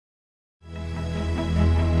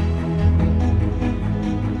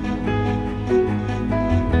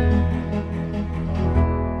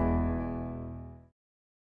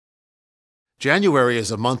January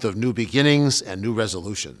is a month of new beginnings and new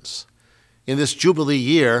resolutions. In this Jubilee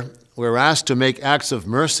year, we're asked to make acts of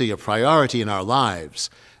mercy a priority in our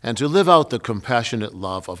lives and to live out the compassionate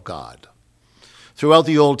love of God. Throughout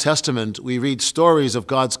the Old Testament, we read stories of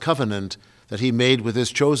God's covenant that he made with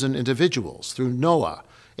his chosen individuals through Noah,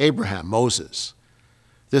 Abraham, Moses.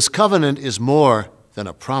 This covenant is more than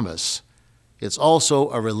a promise. It's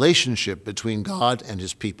also a relationship between God and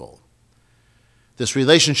his people. This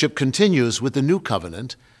relationship continues with the new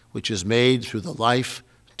covenant, which is made through the life,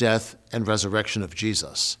 death, and resurrection of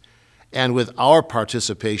Jesus, and with our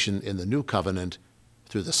participation in the new covenant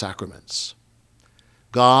through the sacraments.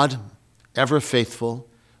 God, ever faithful,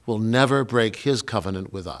 will never break his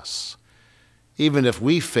covenant with us. Even if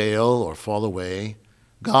we fail or fall away,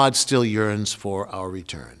 God still yearns for our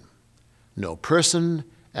return. No person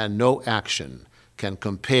and no action can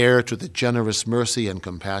compare to the generous mercy and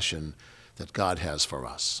compassion that God has for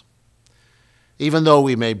us. Even though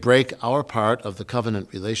we may break our part of the covenant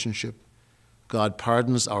relationship, God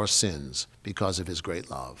pardons our sins because of his great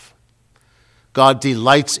love. God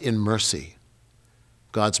delights in mercy.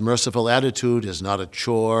 God's merciful attitude is not a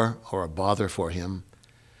chore or a bother for him.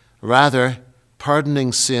 Rather,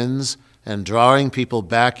 pardoning sins and drawing people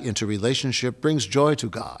back into relationship brings joy to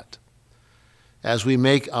God. As we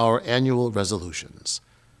make our annual resolutions,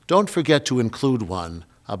 don't forget to include one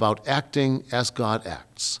about acting as God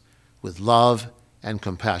acts, with love and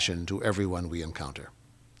compassion to everyone we encounter.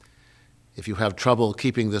 If you have trouble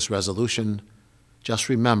keeping this resolution, just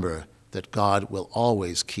remember that God will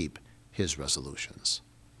always keep his resolutions.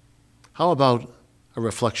 How about a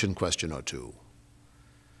reflection question or two?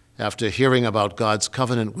 After hearing about God's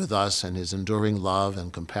covenant with us and his enduring love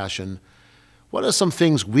and compassion, what are some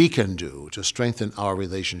things we can do to strengthen our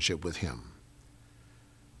relationship with him?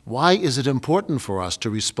 Why is it important for us to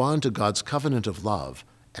respond to God's covenant of love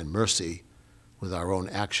and mercy with our own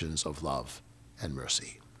actions of love and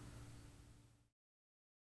mercy?